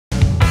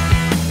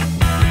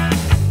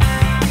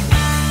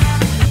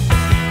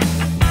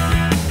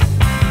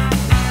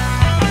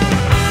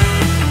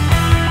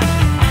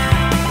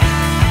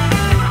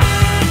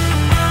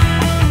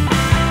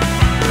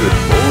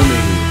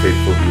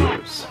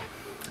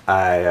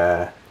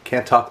I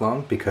can't talk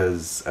long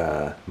because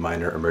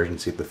minor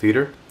emergency at the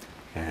theater,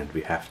 and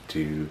we have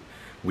to,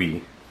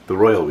 the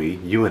royal we,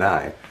 you and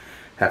I,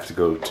 have to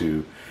go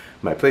to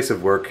my place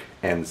of work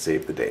and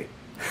save the day.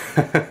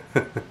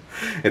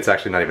 It's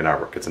actually not even our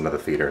work, it's another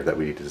theater that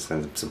we need to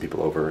send some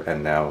people over,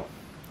 and now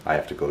I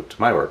have to go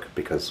to my work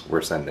because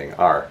we're sending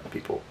our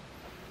people.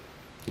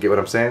 You get what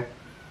I'm saying?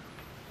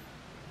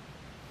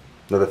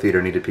 Another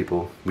theater needed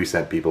people, we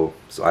sent people,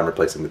 so I'm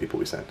replacing the people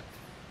we sent.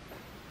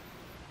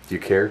 Do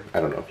you care? I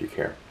don't know if you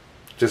care.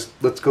 Just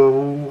let's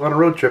go on a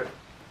road trip.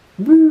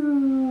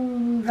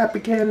 Woo! Happy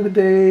Canada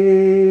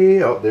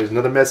Day! Oh, there's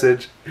another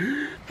message.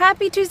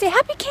 Happy Tuesday,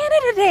 Happy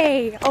Canada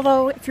Day!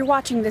 Although, if you're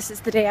watching this, it's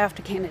the day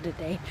after Canada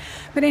Day.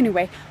 But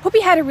anyway, hope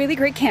you had a really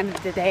great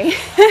Canada Day.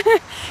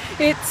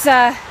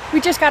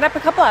 We just got up a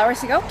couple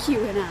hours ago,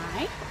 Q and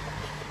I.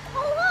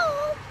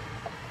 Hello!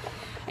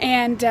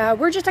 And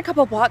we're just a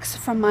couple blocks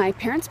from my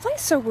parents'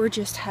 place, so we're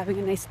just having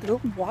a nice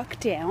little walk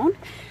down.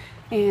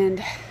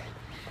 And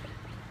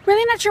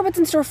really not sure what's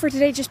in store for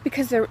today just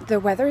because the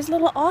weather is a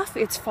little off.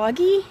 It's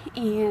foggy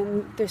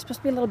and there's supposed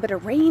to be a little bit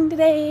of rain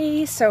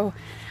today, so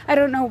I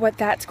don't know what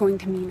that's going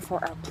to mean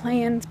for our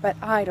plans, but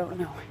I don't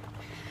know.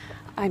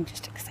 I'm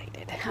just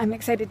excited. I'm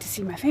excited to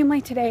see my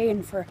family today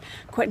and for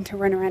Quentin to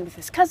run around with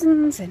his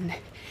cousins, and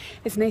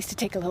it's nice to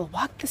take a little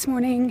walk this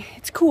morning.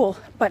 It's cool,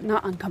 but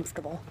not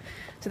uncomfortable,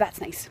 so that's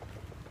nice.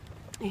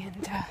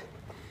 And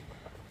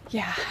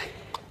yeah,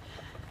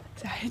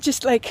 so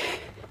just like,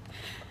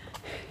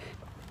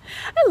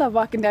 I love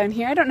walking down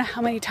here. I don't know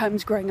how many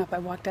times growing up I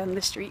walked down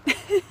the street.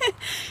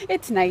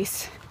 It's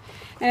nice.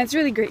 And it's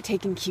really great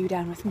taking Q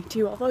down with me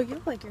too, although you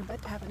look like you're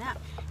about to have a nap.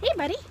 Hey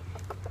buddy!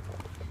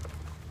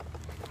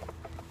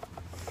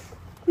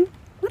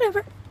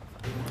 Whatever.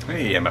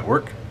 Hey, I'm at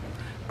work.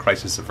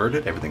 Crisis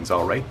averted. Everything's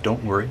alright.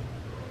 Don't worry.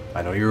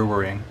 I know you were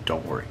worrying.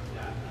 Don't worry.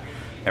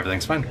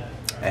 Everything's fine.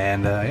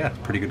 And yeah,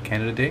 pretty good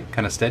Canada Day.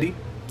 Kind of steady.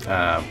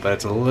 But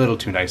it's a little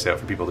too nice out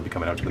for people to be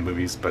coming out to the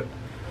movies, but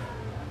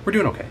we're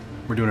doing okay.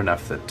 We're doing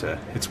enough that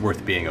it's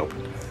worth being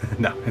open.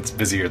 No, it's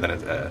busier than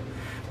a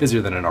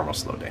normal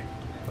slow day,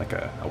 like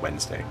a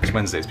Wednesday. Because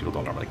Wednesdays people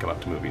don't normally come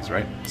out to movies,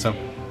 right? So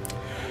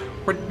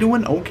we're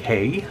doing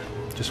okay.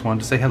 Just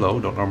wanted to say hello.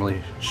 Don't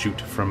normally shoot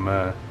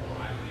from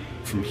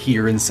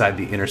here inside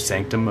the inner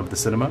sanctum of the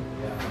cinema,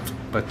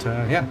 but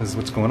yeah, this is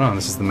what's going on.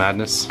 This is the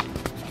madness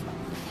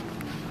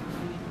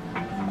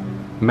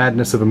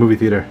of a movie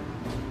theater.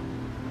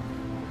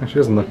 Actually,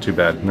 doesn't look too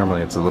bad.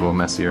 Normally it's a little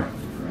messier.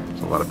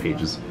 There's a lot of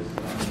pages.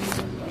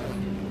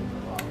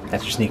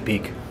 That's your sneak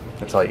peek.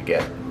 That's all you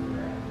get.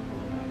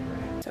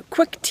 So,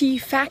 quick tea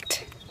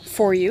fact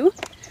for you.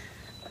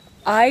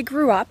 I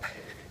grew up,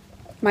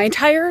 my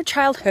entire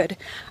childhood,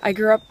 I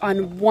grew up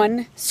on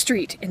one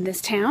street in this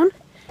town,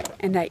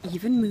 and I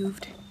even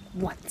moved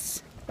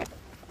once.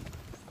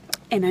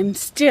 And I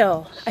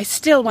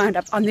still wound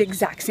up on the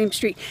exact same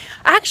street.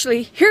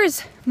 Actually,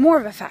 here's more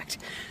of a fact.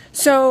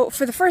 So,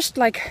 for the first,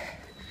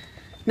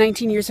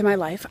 19 years of my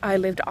life, I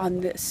lived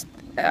on the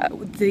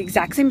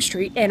exact same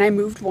street, and I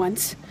moved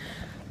once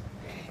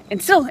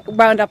and still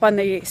wound up on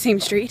the same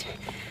street.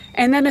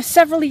 And then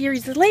several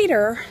years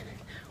later,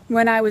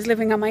 when I was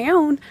living on my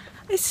own,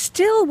 I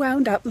still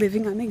wound up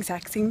living on the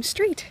exact same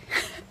street.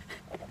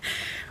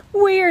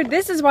 Weird.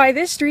 This is why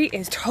this street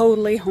is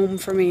totally home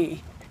for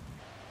me.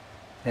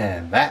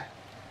 And that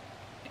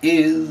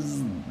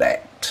is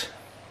that.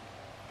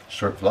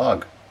 Short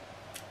vlog.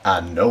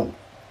 I know.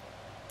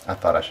 I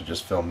thought I should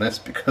just film this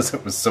because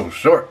it was so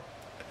short.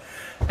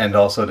 And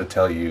also to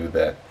tell you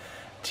that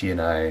T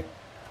and I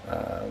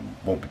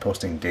won't be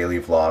posting daily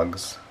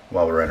vlogs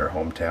while we're in our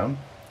hometown.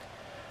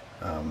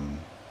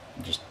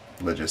 Just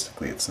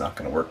logistically it's not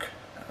going to work.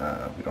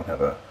 We don't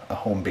have a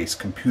home-based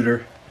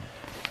computer.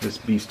 This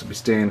beast will be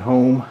staying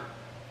home.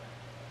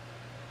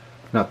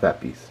 Not that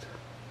beast.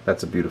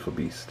 That's a beautiful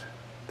beast.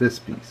 This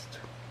beast.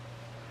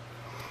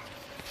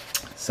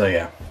 So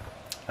yeah,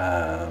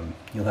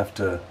 you'll have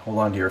to hold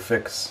on to your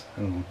fix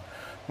and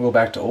we'll go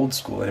back to old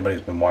school. Anybody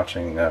who's been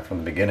watching from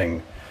the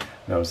beginning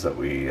knows that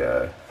we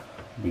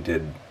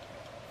did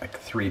like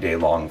 3-day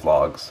long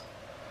vlogs,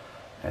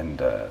 and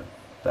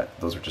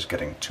those are just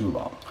getting too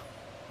long.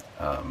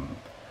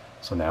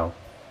 So now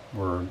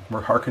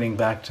we're hearkening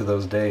back to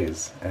those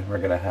days, and we're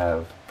gonna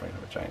have probably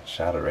a giant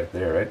shadow right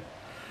there,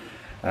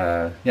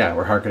 right? Yeah,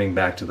 we're hearkening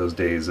back to those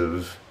days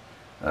of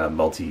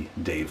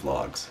multi-day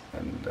vlogs,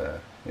 and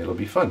it'll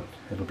be fun.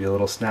 It'll be a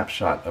little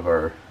snapshot of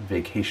our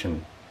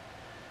vacation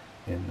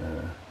in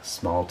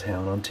small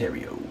town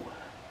Ontario.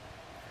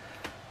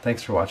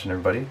 Thanks for watching,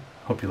 everybody.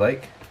 Hope you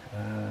like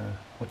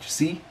what you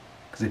see,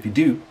 because if you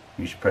do,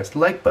 you should press the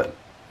like button.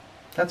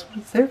 That's what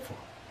it's there for.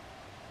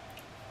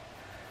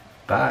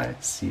 Bye.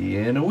 See you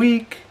in a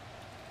week.